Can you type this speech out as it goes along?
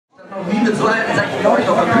Wie mit so einem, sag ich, glaube ich,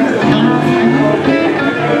 auf der Bühne.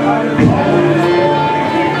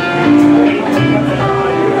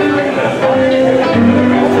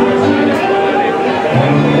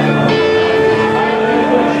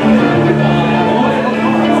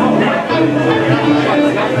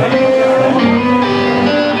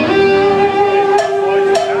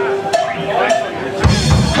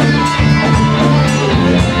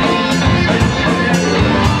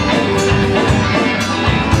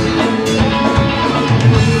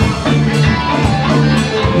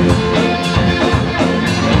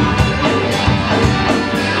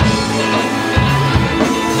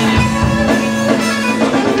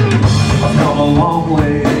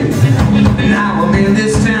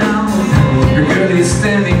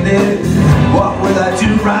 Standing there, what will I do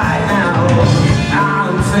right now?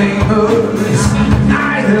 I'm famous,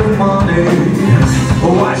 I have money.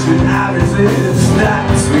 Why should I resist that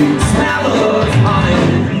sweet smell of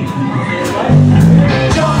honey?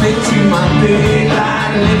 Jump into my big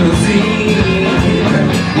black limousine.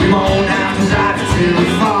 We won't have to drive too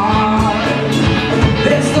far.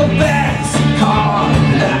 It's the best car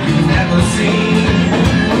that you've ever seen,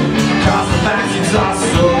 'cause the backseats are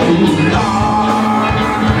so large.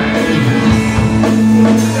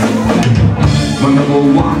 My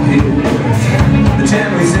 #1 hit, the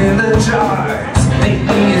Tammy's in the charts, make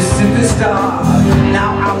me a superstar.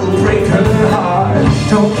 Now I will break her heart.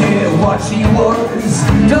 Don't care what she was,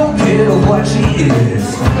 don't care what she is,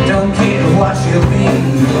 don't care what she'll be.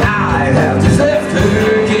 I have deserved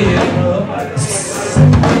her gifts.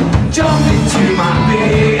 Jump into my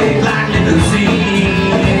big black limousine.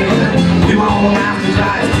 You won't have to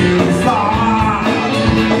drive too far.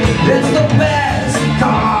 It's the best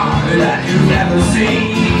car that you've ever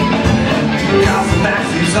seen, 'cause the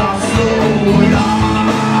backseats are so large.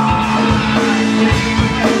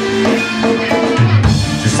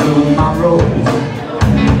 Just over my road,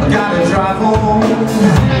 I gotta drive home,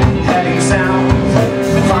 heading south,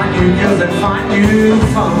 find new girls and find new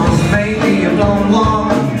fun. Maybe a blonde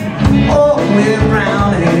one, all the way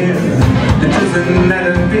around here. It doesn't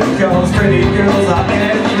matter because pretty girls are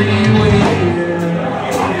everywhere.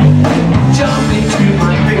 Jump into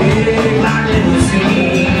my big black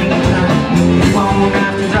limousine. You won't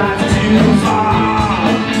have to drive too far.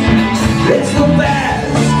 It's the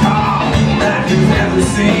best car that you've ever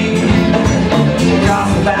seen, 'cause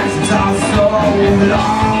the backseats are so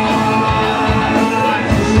large.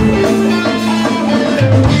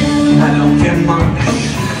 I don't care much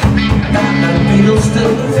about the Beatles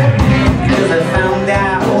stuff, because I found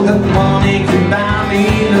out that money can buy me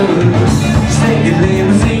love. Take your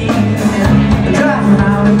limousine, drive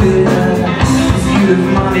around a bit. See the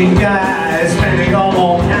money guys spending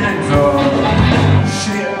all kinds of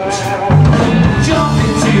shit. Jump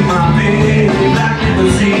into my big black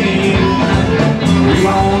limousine. We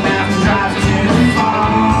won't have to drive too far.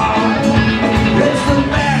 It's the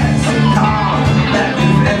best car that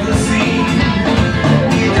you've ever seen,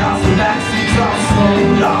 'cause the backseats are so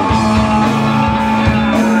large.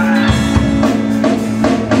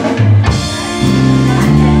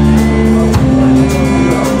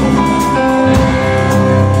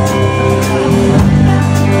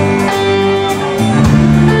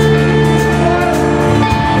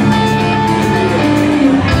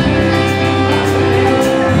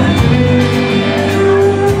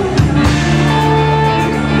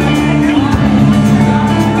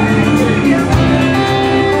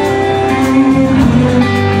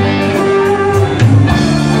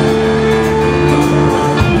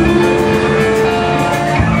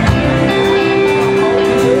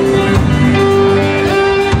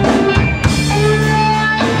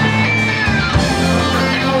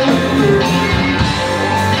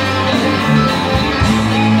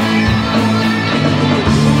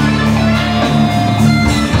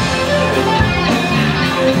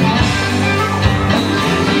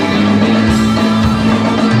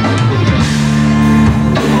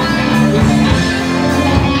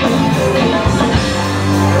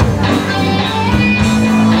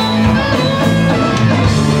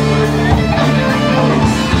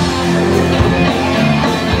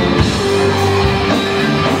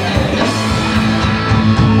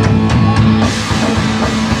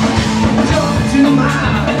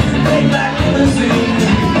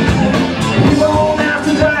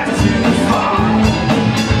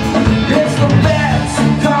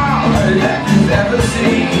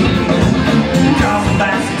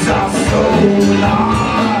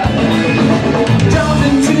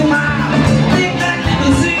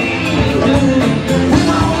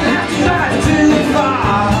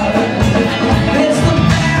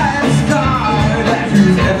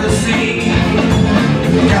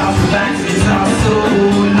 Cause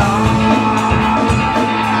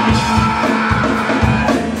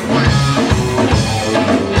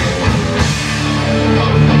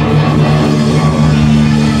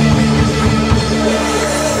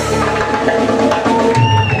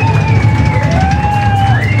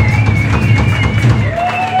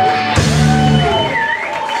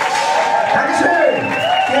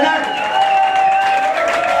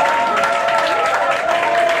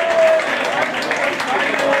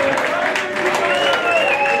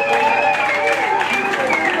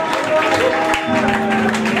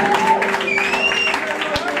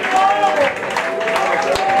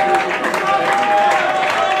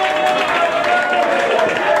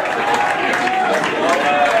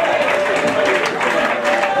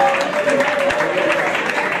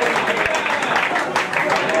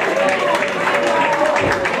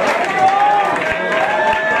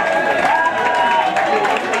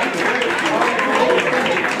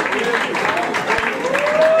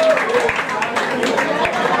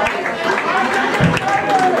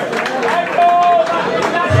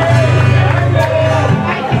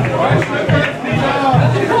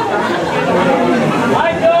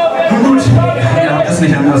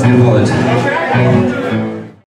nicht anders gewollt.